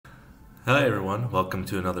Hi everyone, welcome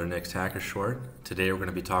to another Nyxt Hacker Short. Today we're going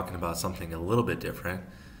to be talking about something a little bit different.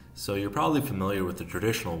 So you're probably familiar with the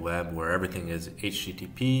traditional web where everything is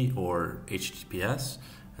HTTP or HTTPS,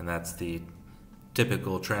 and that's the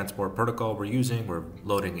typical transport protocol we're using. We're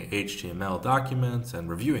loading HTML documents and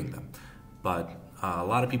reviewing them. But a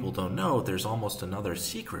lot of people don't know there's almost another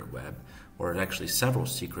secret web, or actually several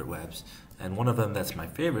secret webs, and one of them that's my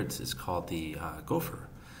favorites is called the Gopher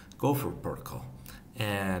protocol.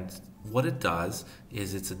 And what it does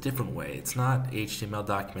is it's a different way. It's not HTML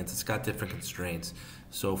documents, it's got different constraints.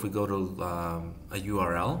 So if we go to a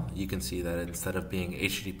URL, you can see that instead of being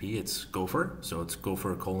HTTP, it's Gopher. So it's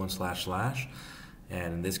Gopher : //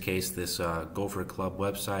 and in this case, this Gopher Club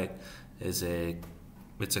website is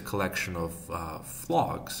it's a collection of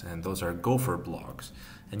vlogs, and those are Gopher blogs.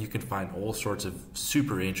 And you can find all sorts of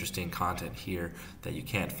super interesting content here that you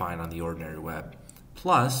can't find on the ordinary web.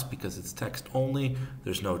 Plus, because it's text only,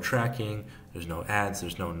 there's no tracking, there's no ads,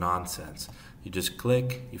 there's no nonsense. You just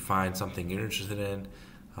click, you find something you're interested in,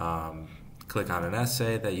 click on an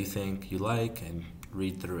essay that you think you like, and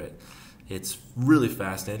read through it. It's really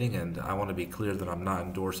fascinating, and I want to be clear that I'm not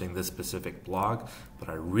endorsing this specific blog, but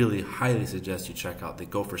I really highly suggest you check out the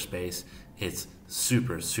Gopher space. It's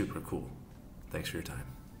super, super cool. Thanks for your time.